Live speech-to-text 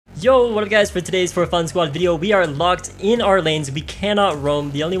Yo, what up guys, for today's For Fun Squad video, we are locked in our lanes. We cannot roam.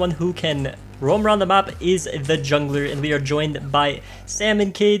 The only one who can roam around the map is the jungler, and we are joined by Sam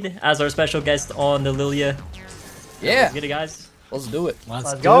and Kid as our special guest on the Lillia. Yeah. Let's get it, guys. Let's do it.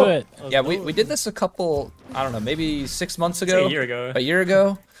 Let's do it. Yeah, we did this a couple, I don't know, maybe 6 months ago. A year ago. A year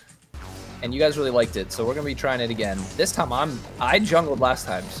ago. And you guys really liked it, so we're gonna be trying it again. This time I jungled last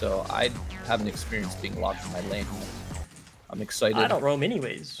time, so I haven't experienced being locked in my lane. I'm excited. I don't roam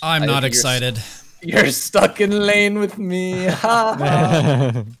anyways. I'm not excited. You're stuck in lane with me.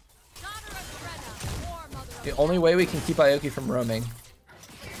 The only way we can keep Aoki from roaming.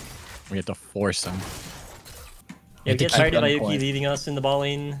 We have to force him. Yeah, we get tired of Aoki leaving us in the ball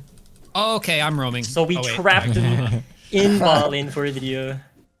lane. Oh, okay, I'm roaming. So we trapped him in ball lane for a video.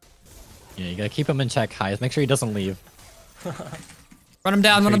 Yeah, you gotta keep him in check, Highs. Make sure he doesn't leave. Run him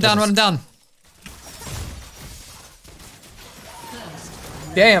down, run him down, run him down.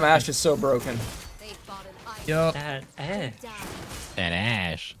 Damn, Ashe is so broken. Yo. That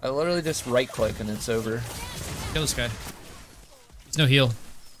Ashe. I literally just right click and it's over. Kill this guy. There's no heal.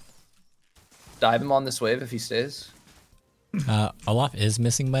 Dive him on this wave if he stays. Olaf is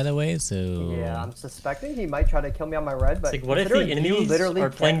missing, by the way, so... Yeah, I'm suspecting he might try to kill me on my red, but it's like, what if the enemies are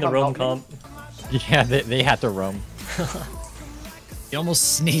playing the roam comp? Yeah, they had to roam. He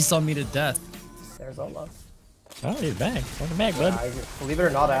almost sneezed on me to death. There's Olaf. Oh, he's back. Welcome back, bud. Believe it or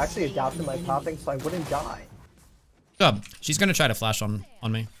not, I actually adapted my pathing so I wouldn't die. Good. She's gonna try to flash on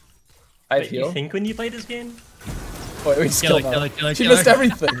me. I Wait, you think when you play this game? Wait, we just killed her. She kill missed her.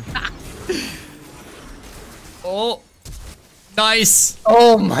 everything. Oh, nice.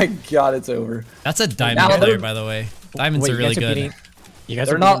 Oh my god, it's over. That's a diamond player, by the way. Diamonds are really good. You guys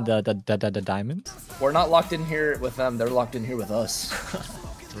They're are not beating the diamonds? We're not locked in here with them, they're locked in here with us.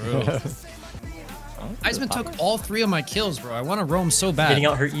 True. Heisman took all 3 of my kills, bro. I want to roam so bad. Getting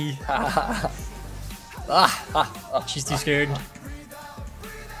out her E. She's too scared.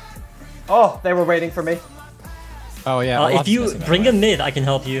 Oh, they were waiting for me. Oh yeah. If you bring a mid, I can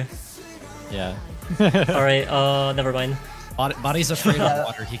help you. Yeah. Alright, never mind. Body's afraid of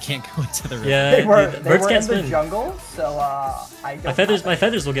water. He can't go into the river. Yeah, They were birds can't in the swim. jungle, so I don't My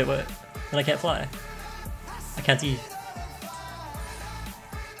feathers will get wet, and I can't fly. I can't eat.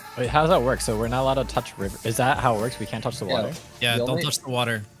 Wait, how does that work? So we're not allowed to touch river. Is that how it works? We can't touch the water? Yeah, The don't only- touch the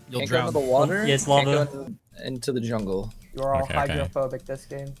water. You'll Can't drown. go into the water. Yeah, it's can't lava. go into the jungle. You're all Okay. hydrophobic this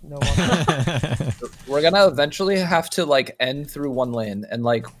game. No wonder. We're gonna eventually have to like end through one lane, and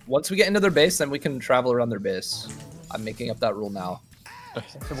like once we get into their base, then we can travel around their base. I'm making up that rule now. So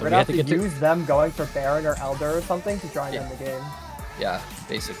we're we gonna have to get use them going for Baron or Elder or something to try and end the game. Yeah,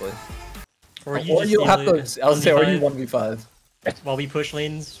 basically. Or Or you you'll have to. just I'll say, or you 1v5 1v5. while we push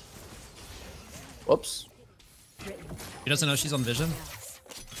lanes. Whoops. He doesn't know she's on vision.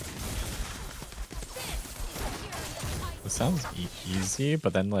 It sounds easy,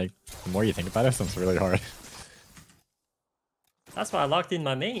 but then like the more you think about it, it sounds really hard. That's why I locked in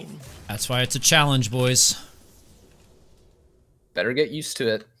my main. That's why it's a challenge, boys. Better get used to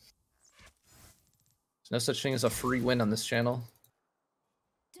it. There's no such thing as a free win on this channel.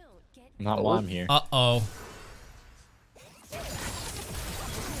 Not while I'm here. Uh-oh.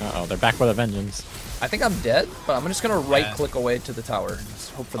 Uh-oh, they're back with a vengeance. I think I'm dead, but I'm just gonna right click away to the tower.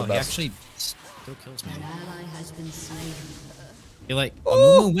 Just hope for the He best. actually still kills me. He like,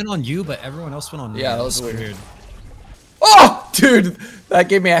 Amumu went on you, but everyone else went on me. Yeah, that was That's weird. Oh, dude, that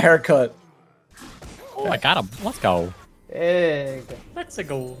gave me a haircut. Oh, I got him. Let's go. Big. Let's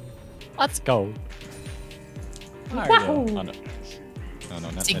go. Let's go. How are you? Oh, no. No,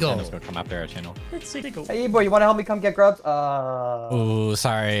 Nintendo's gonna come after our channel. Let's go. Hey, boy, you want to help me come get grubs? Oh,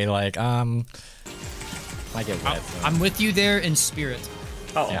 sorry. Like, might get wet. So. I'm with you there in spirit.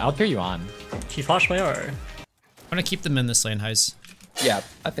 Oh, Yeah, I'll cheer you on. she flashed my R. I'm gonna keep them in this lane, Heis. Yeah,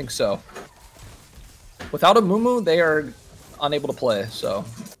 I think so. Without a Mumu, they are unable to play. So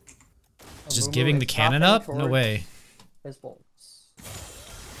Just Amumu giving the is cannon hopping up? No towards way. His bolts. I'm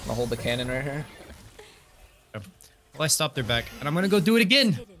gonna hold the cannon right here. Well, I stopped their back, and I'm gonna go do it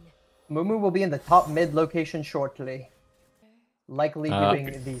again. Mumu will be in the top mid location shortly. Likely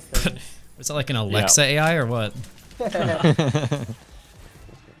doing these things. Is that like an Alexa AI or what? The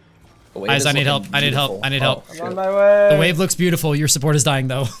wave Guys, is I need help. looking I need help. beautiful. I need help. Oh, I'm shit. on my way. The wave looks beautiful. Your support is dying,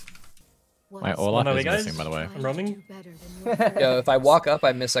 though. My Olaf my way, is guys. missing, by the way. I'm roaming. Yeah, if I walk up,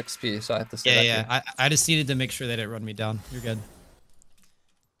 I miss XP, so I have to stay Yeah, back yeah. I just needed to make sure they didn't run me down. You're good.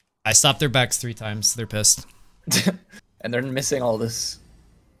 I stopped their backs 3 times. They're pissed. here. And they're missing all this.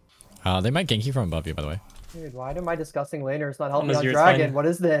 They might gank you from above you, by the way. Dude, why do my disgusting laners not help me on Azir's Dragon? fine. What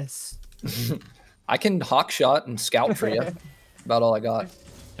is this? I can hawk shot and scout for you. About all I got.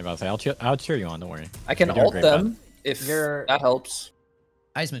 about to say, I'll cheer you on. Don't worry. I can You're doing ult great, them if You're- that helps.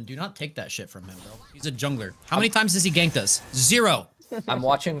 Heisman, do not take that shit from him, bro. He's a jungler. How many times has he ganked us? 0. I'm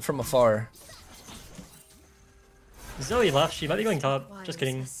watching from afar. Zoe left. She might be going top. Just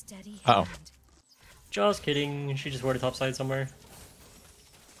kidding. Uh oh. Just kidding. She just warded top side somewhere.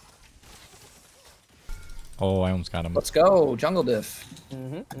 Oh, I almost got him. Let's go, jungle diff.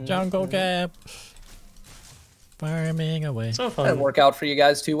 Jungle gap. Farming away. So That fun. didn't work out for you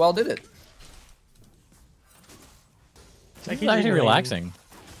guys too well, did it? I It's keep actually doing relaxing.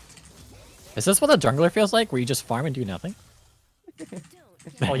 Is this what a jungler feels like, where you just farm and do nothing?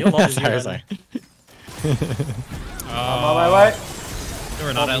 Oh, you'll love Sorry, this. sorry. I'm on my way.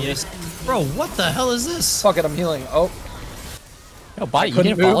 Or not at least. Bro, what the hell is this? Fuck it, I'm healing. Oh, Yo, bot, you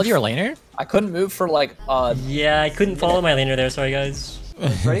couldn't didn't follow move. your laner? I couldn't move for like Yeah, I couldn't follow my laner there. Sorry, guys.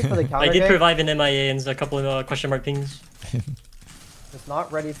 Ready for the counter I did gank? provide an MIA and a couple of question mark pings. Just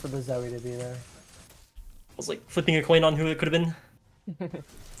not ready for the Zoe to be there. I was like flipping a coin on who it could have been.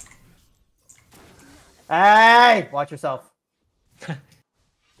 Hey! Watch yourself.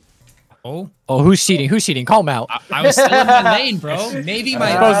 Oh, Oh, who's cheating? Who's cheating? Call him out. I was still in my lane, bro. Maybe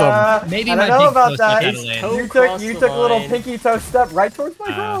my maybe I my don't know big about toe that. stuck out of lane. Toe You crossed took the a little line. pinky toe step right towards my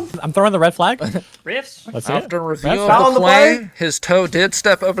ground. I'm throwing the red flag. Rifts? Let's see it. after review That's of found the the play, play. his toe did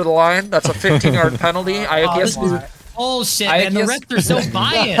step over the line. That's a 15-yard penalty. I guess come you on. Oh shit, I man, the guess- refs are so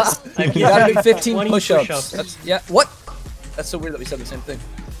biased. gotta do 15 20 push-ups. push-ups. That's, yeah. What? That's so weird that we said the same thing.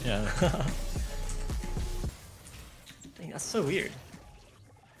 Yeah. Dang, that's so weird.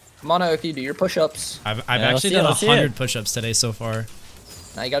 Come on, Aoki, do your push-ups. I've Yeah, let's actually see it, done let's see it. 100 push-ups today so far.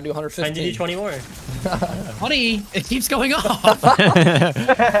 Now you gotta do Trying to do 115. 20 more. Honey, it keeps going off.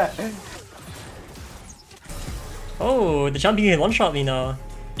 Oh, the champion can one-shot me now.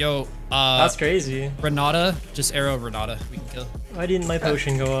 Yo, That's crazy. Renata, just arrow Renata. We can kill. Why didn't my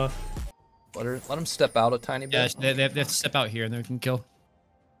potion go off? Let him step out a tiny Yeah, bit. they have to step out here and then we can kill.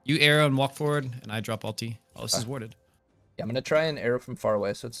 You arrow and walk forward, and I drop ulti. Oh, this is warded. Yeah, I'm gonna try and arrow from far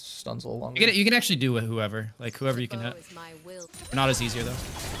away so it stuns a little longer. You can actually do with whoever, like whoever you can hit. Renata's easier though.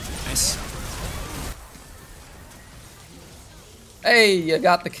 Nice. Hey, you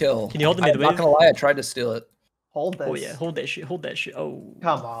got the kill. Can you hold the I'm mid not wave? gonna lie, I tried to steal it. Hold this. Oh yeah, hold that shit, hold that shit. Oh.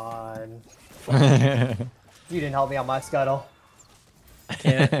 Come on. You didn't help me on my scuttle.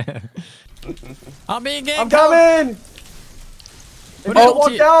 Yeah. I'm being ganked. I'm coming! If you don't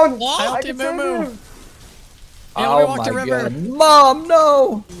walk down, What? I can save Moo-moo. you. Yeah, Oh we walked my the river. God. Mom,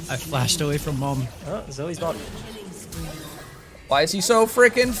 no! I flashed away from mom. Oh, Zoe's not. Why is he so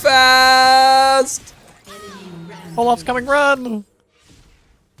freaking fast? Olaf's coming, run!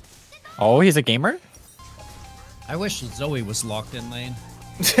 Oh, he's a gamer? I wish Zoe was locked in lane.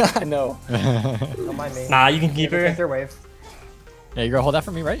 I know. Don't mind me. Nah, you can keep Take her. their wave. Yeah, you're gonna hold that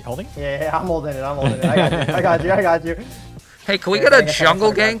for me, right? Holding? Yeah, I'm holding it. I'm holding it. I got you. I got you. I got you. Hey, can we Yeah, get a I guess I jungle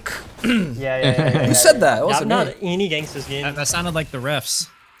forgot. gank? Yeah. Who said that? It Yeah, wasn't I'm not me. any ganks this game. That sounded like the refs.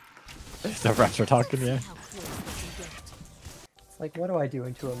 The refs are talking, yeah. It's like, what do I do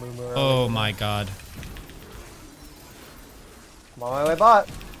into a moo? Oh my god. I'm on my way, bot.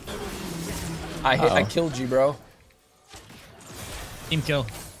 I killed you, bro. Team kill.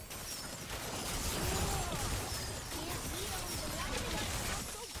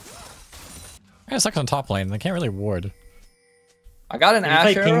 Yeah, sucks on top lane. They can't really ward. I got an If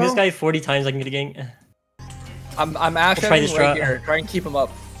Ashe I ping this arrow. guy 40 times, I can get a gank. I'm Ashe We'll try arrowing this right strat. here. Try and keep him up.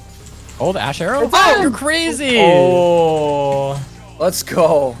 Oh, the Ashe arrow? It's in! You're crazy! Oh. Let's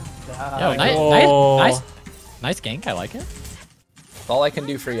go. Yo, nice, Oh. nice gank. I like it. That's all I can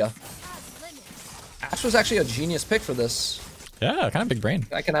do for you. Ashe was actually a genius pick for this. Yeah, kind of big brain.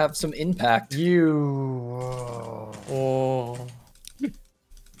 I can have some impact. You. Oh.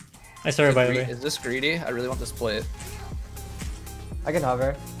 I sorry, by the way. Is this greedy? I really want this plate. I can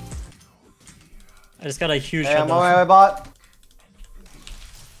hover. I just got a huge Hey, I'm shutdown. on my way, bot.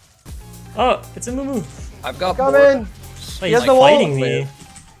 Oh, it's a moo. I've got Come board. in. Wait, He has he's no fighting ult. me.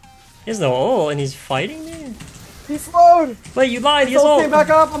 He has no ult, and he's fighting me? He's slowed. Wait, you lied, he has Soul ult! came back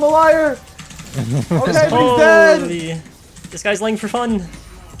up. I'm a liar. Okay, but he's dead. Holy. This guy's lying for fun.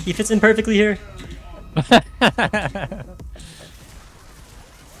 He fits in perfectly here.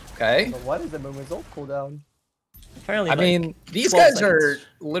 Okay. But what is the movement's ult cooldown? Apparently, I like, mean, these 12 guys are seconds.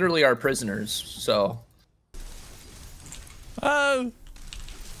 literally our prisoners, so. Oh!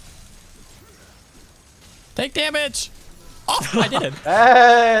 Take damage! Oh, I did it.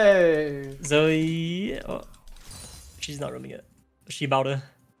 Hey. Zoe. Oh. She's not roaming it. She about to.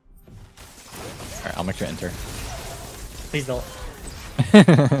 Alright, I'll make sure to enter. Please don't.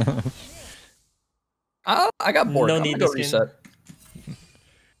 I got bored. No I'm need gonna go this game. reset.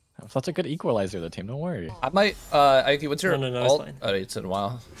 Such a good equalizer, the team. Don't worry. I might. Aiki, what's your No, it's ult? fine. Oh, it's in a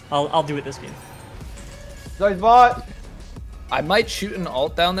while. I'll do it this game. Zoe's bot. I might shoot an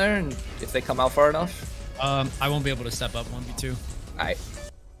ult down there, and if they come out far enough. I won't be able to step up 1v2. Alright.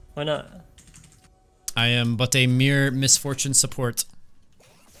 Why not? I am but a mere misfortune support.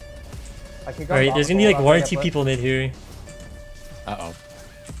 I can go. Alright, bot there's gonna be before like I one or get two put. people mid here. Uh-oh.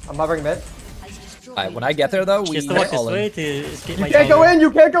 I'm hovering mid. Alright, when I get there though, She we has to walk this all way in. to escape You my can't go jungler. in.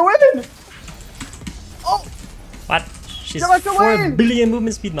 You can't go in. Oh, What? She's Get back the 4 lane! billion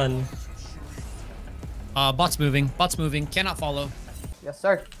movement speed, man. Bot's moving. Bot's moving. Cannot follow. yes,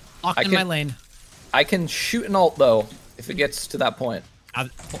 sir. Locked I in can- my lane. I can shoot an ult though, if it gets to that point.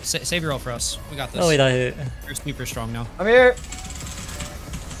 Save your ult for us. We got this. Oh wait, I hit. You're super strong now. I'm here.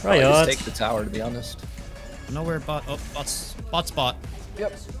 Probably just Right, take the tower, to be honest. I know where bot. Oh, bot's bot.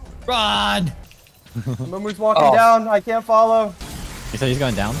 Yep. Run! Mumu's walking Oh. down. I can't follow. You said he's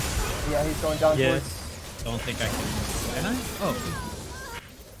going down? Yeah, he's going down Yeah. towards. Don't think I can. Can I? Oh.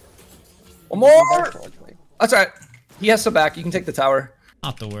 One more! That's alright. He has to back. You can take the tower.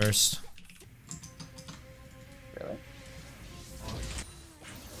 Not the worst. Really?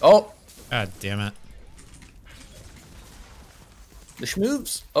 Oh, God damn it. the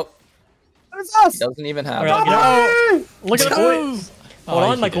schmoves. Oh, It's us. he doesn't even have. Alright, it. I'll get out. Look at the boys. Hold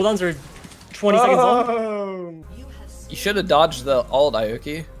on, my cooldowns are 20 seconds long. Boom. You should have dodged the ult,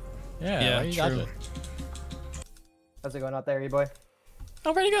 Aoki. Yeah, why you dodge true. it? How's it going out there, you boy?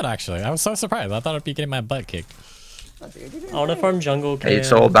 Oh, pretty good, actually. I was so surprised. I thought I'd be getting my butt kicked. I wanna farm jungle. Hey,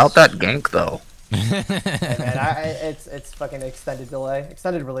 so about that gank though. Hey, man, it's fucking extended delay,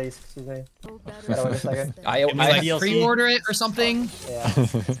 extended release. Excuse me. Gotta wait a second. I, Can we I, like DLC. pre-order it or something? Yeah,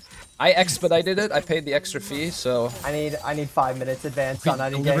 I expedited it. I paid the extra fee, so I need 5 minutes advance We on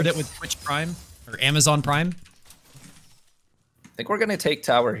any delivered it games. with Twitch Prime or Amazon Prime. I think we're gonna take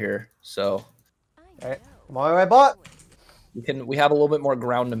tower here. So Alright, I'm on my way, bot. we have a little bit more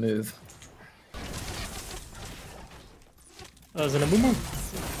ground to move. I was in a moo.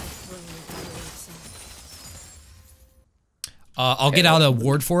 I'll get out a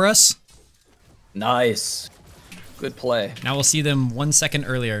ward for us. Nice, good play. Now we'll see them 1 second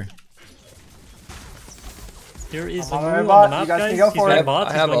earlier. Here is a I'm moo on my on bot. the map, You guys can guys. go He's for going it. bot.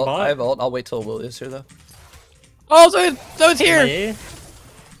 I He's have going ult. bot. I have ult. I'll wait till Will is here though. Oh, so it's here! Yeah,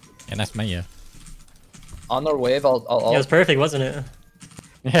 Yeah, nice menu. On their wave, I'll it was perfect, wasn't it?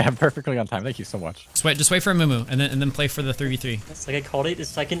 Yeah, perfectly on time. Thank you so much. Just wait for Mumu and then play for the 3v3. It's like I called it the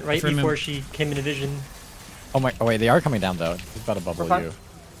second right For a before minute. she came into vision. Oh my! Oh wait, they are coming down though. He's about to bubble fine. you.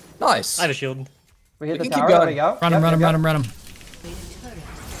 Nice. I have a shield. We hit We the can tower. keep There we going. go. Run him, Yep, run him, yep, run him, run him.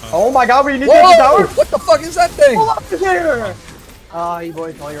 yep. Oh my god, we need to hit the Whoa! tower. What the fuck is that thing? Pull up here. Ah, you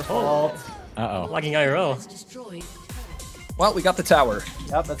boys, all your fault. Uh oh. Lagging IRL. Well, we got the tower.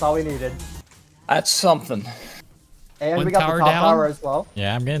 Yep, that's all we needed. That's something. And One we got tower the top down. tower as well.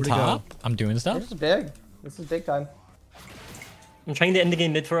 Yeah, I'm getting Where'd he go? top. I'm doing stuff. This is big. This is big time. I'm trying to end the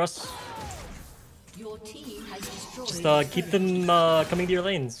game mid for us. Just keep them coming to your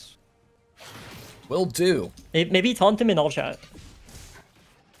lanes. Will do. Maybe taunt them in all chat.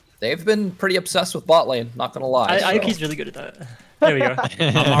 They've been pretty obsessed with bot lane, not gonna lie. so. Ayuki's really good at that. There we go.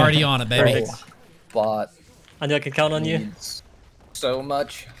 I'm already on it, baby. Perfect. Bot I knew I could count on you. needs so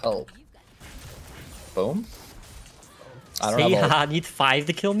much help. Boom. I don't See, have haha, need 5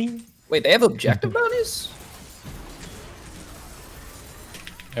 to kill me? Wait, they have objective bounties?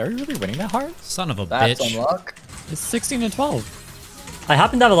 Are we really winning that hard? Son of a That's bitch. unluck. It's 16 and 12. I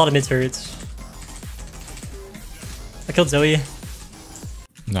happen to have a lot of mid turrets. I killed Zoe.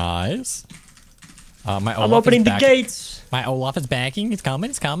 Nice. My I'm Olaf opening is the back. gates! My Olaf is backing. He's coming.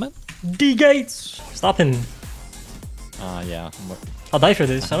 He's coming. The gates! Stop him. Yeah. I'll die for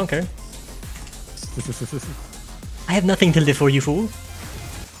this, I don't care. I have nothing to live for, you fool.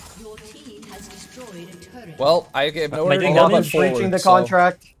 Well, I gave nowhere to doing go damage? but Breaching forward, the so-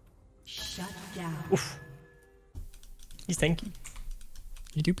 contract. Oof. He's tanky.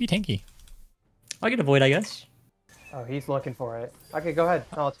 You do be tanky. I'll get a void, I guess. Oh, he's looking for it. Okay, go ahead.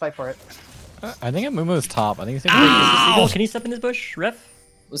 No, let's fight for it. I think Mumu's top. I think he's Oh, can you step in this bush, ref?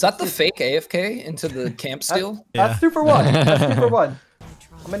 Was that the fake AFK into the camp steal? That's Yeah. 2 for 1. That's 2 for 1.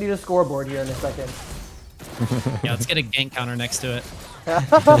 I'm gonna need a scoreboard here in a second. Yeah, let's get a gank counter next to it.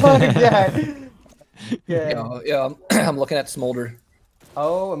 yeah. Yeah. Yeah, I'm looking at Smolder.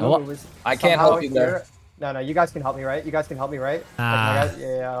 Oh, Oh, Mumu was. I can't somehow help you there. here. No, you guys can help me, right? You guys can help me, right? Ah. Like,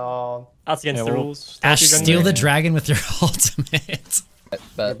 yeah. That's against Yeah, the well- rules. Ash, Don't you, steal jungler? the dragon with your ultimate.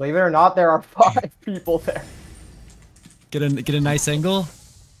 But Believe it or not, there are 5 people there. Get a nice angle.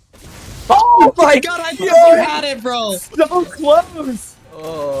 Oh my God, I thought you had it, bro. So close!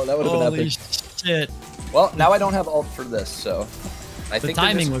 Oh, that would have been Holy epic. shit. Well, now I don't have ult for this, so I The think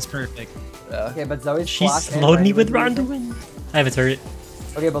timing was perfect. Okay, but Zoe's She flash and slowed me range with is round to using- win. I have a turret.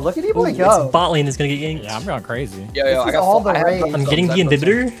 Okay, but look at you boy Its go. bot lane is gonna get ganked. Yeah, I'm going crazy. Yo, This I is got all full- the I have range. both I'm zones, getting I the have both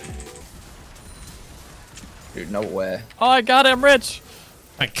zones. inhibitor. Dude, no way. Oh, I got it. I'm rich.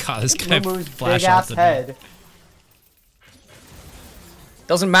 My god, this guy Momo's flash big ass ulted me. head.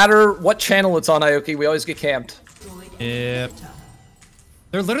 Doesn't matter what channel it's on, Aoki. We always get camped. Yep.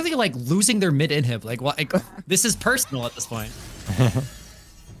 They're literally like losing their mid inhib. Like what? Like, this is personal at this point.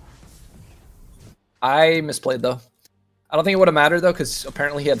 I misplayed though. I don't think it would have mattered though, because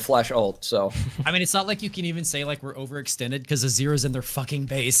apparently he had flash ult. So I mean, it's not like you can even say like we're overextended because Azir's in their fucking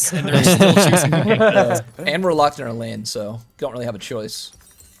base and they're still choosing to gank us. and we're locked in our lane, so don't really have a choice.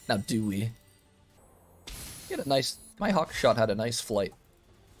 Now do we? He had a nice. My hawk shot had a nice flight.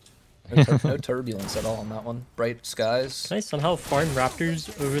 No turbulence at all on that one. Bright skies. Can I somehow farm raptors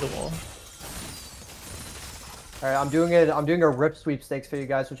over the wall? All right, I'm doing it. I'm doing a rip sweepstakes for you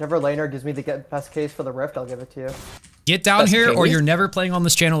guys. Whichever laner gives me the best case for the rift, I'll give it to you. Get down That's here or crazy. you're never playing on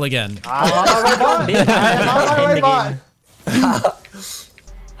this channel again. I'm on my way bot. I'm on my way In bot. the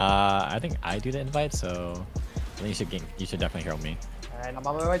I think I do the invite, so I think you should definitely hero me. All right, I'm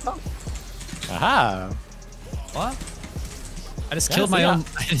on my way top. Aha! What? I just Yeah, killed my see ya. own.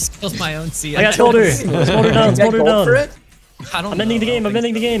 I just killed my own CM. I got Smolder. Smolder down. You got Smolder gold for down. it? I don't I'm ending the know, I game. don't I'm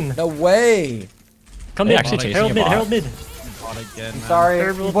ending the think game. No way. Come They mid. actually chasing Herald a mid. bot. Herald mid. so. Bot again, man. Sorry,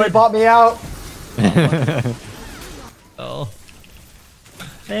 Terrible you boy thing. bought me out. Oh.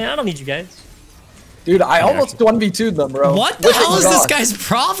 Man, I don't need you guys. Dude, I almost 1v2'd them, bro. What the With hell is this exhaust. guy's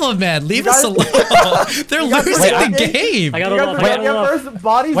problem, man? Leave You us guys- alone. They're guys losing were the lagging? game. I got You a guys lot. are Wait, getting up first.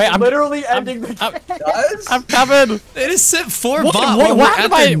 Body's Wait, literally ending the game. Guys, I'm coming! They just sent 4 What- bot what- while what we're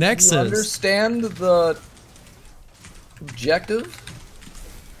am at I- their you nexus. understand the objective?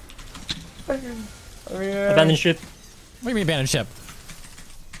 I mean, Abandon ship. What do you mean abandoned ship?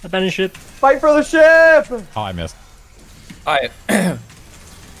 Abandon ship. fight for the ship. Oh, I missed. Alright.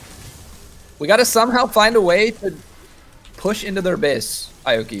 We gotta somehow find a way to push into their base,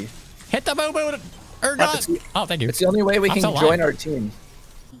 Aoki. Hit the boo boo! It's the- Oh, thank you. It's the only way we I'm can so join alive. our team.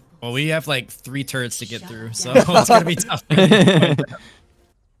 Well, we have like 3 turrets to get through, so it's gonna be tough.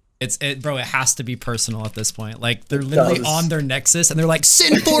 Bro, it has to be personal at this point. Like they're literally does. on their nexus and they're like,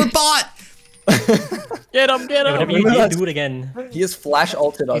 "Send 4 bot." Get him! Get Yeah, him! whatever you did, do it again. He has flash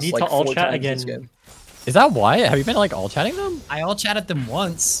ulted us need like to all 4 chat times this again. game. Is that why? Have you been like all chatting them? I all chatted them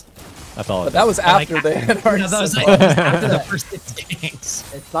once. That's all. But that was Like, after they had already No, that was said like after the first 6 games.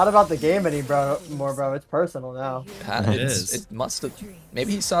 It's not about the game anymore, bro. It's personal now. that. It It's- is. It must have.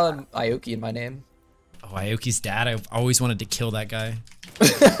 Maybe he saw Aoki in my name. Oh, Aoki's dad. I always wanted to kill that guy.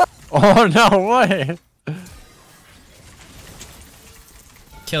 Oh no way!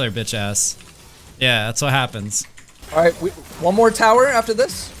 Kill her, bitch ass. Yeah, that's what happens. Alright, one more tower after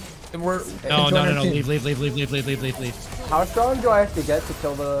this? And we're. No, and no, join no, our no. team. Leave. How strong do I have to get to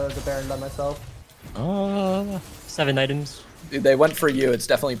kill the Baron by myself? 7 items. Dude, they went for you. It's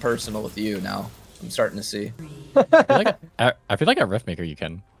definitely personal with you now. I'm starting to see. I feel like a rift maker you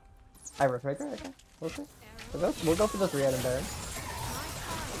can. I Riftmaker. Okay. We'll go for the 3-item Baron.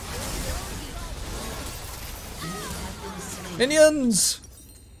 Minions!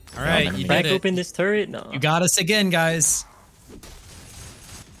 All right, you Crack did it. open this turret? No. You got us again, guys.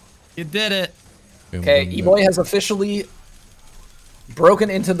 You did it. Okay, E-Boy has officially broken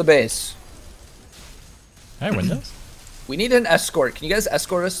into the base. Hey, Windows. We need an escort. Can you guys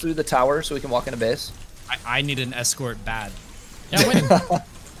escort us through the tower so we can walk into base? I need an escort bad. Yeah, winning.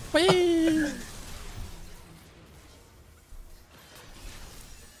 Whee!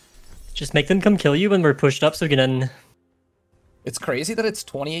 Just make them come kill you when we're pushed up so we can then... It's crazy that it's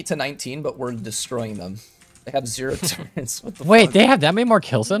 28-19, but we're destroying them. They have 0 turns. What the Wait, fuck? they have that many more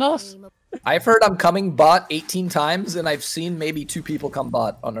kills than us? I've heard I'm coming bot 18 times, and I've seen maybe 2 people come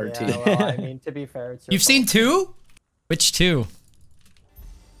bot on our Yeah, team. well, I mean, to be fair, it's your You've seen 2? Which 2?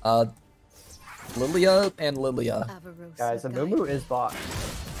 Lillia and Lillia. guys. Amumu is bot,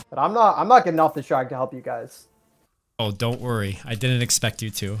 but I'm not getting off the track to help you guys. Oh, don't worry. I didn't expect you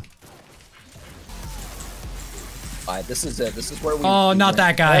to. Alright, this is it. This is where we. Oh, we not win.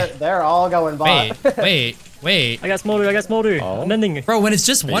 that guy. They're all going bot. Wait. I got Smolder. Oh. I'm ending. Bro, when it's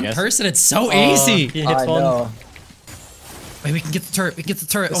just you one guys- person, it's so easy. He hits I one. know. Wait, we can get the turret.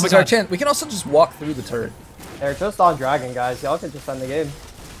 This Oh my is our god. chance. We can also just walk through the turret. They're just on Dragon, guys. Y'all can just end the game.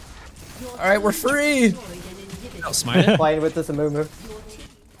 Alright, we're free! Oh, smite it. Playing with this Amumu.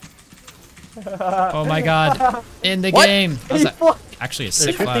 Oh my god. In the What? game. How's that? Actually, a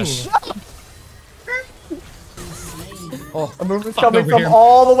sick tripping. flash. Oh, A move is Fuck coming over from here.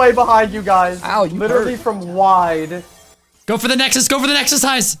 all the way behind you guys. Ow, you literally hurt. from wide. Go for the Nexus. Go for the Nexus,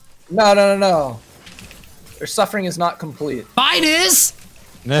 Heis. no, no, no, no. Their suffering is not complete. Mine is.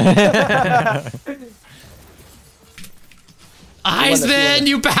 Heisman,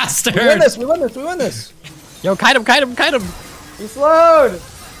 you bastard. We win this, we win this, we win this. Yo, kite him, kite him, kite him. He slowed.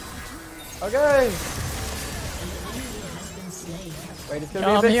 Okay. Wait, it's gonna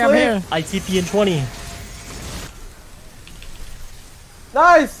be a I'm bit here, I'm sleep. here. ITP in 20.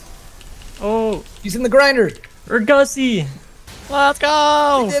 Nice. Oh, He's in the grinder. Urgossi. Let's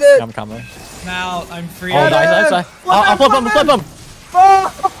go. Did it. I'm coming. Now I'm free. Oh, nice, nice, nice. I'll flip him, flip him.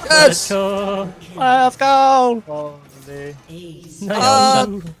 Oh, Let's Yes. go. Let's go.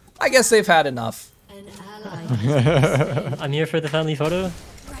 Nice. I guess they've had enough. I'm here for the family photo.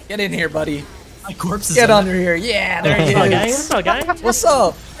 Get in here, buddy. My corpse is Get in under here. Yeah, there he What's up, gang? is. What's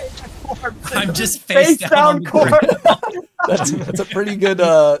up, gang? What's up? it. I'm just face face down. down court. That's a pretty good.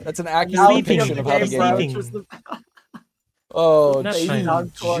 That's an accurate Sleeping. depiction of how the game Sleeping. goes. Oh, Not jeez. fine.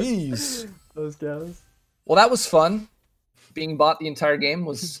 Jeez. Those guys. Well, that was fun. Being bought the entire game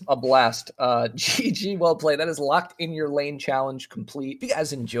was a blast. GG, well played. That is Locked in Your Lane challenge complete. If you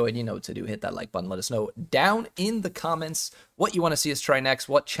guys enjoyed, you know what to do. Hit that like button. Let us know down in the comments what you want to see us try next,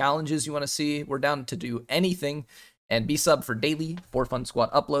 what challenges you want to see. We're down to do anything. And be sub for daily For Fun Squad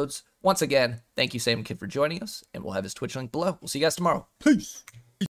uploads. Once again, thank you, Sam Kid, for joining us. And we'll have his Twitch link below. We'll see you guys tomorrow. Peace.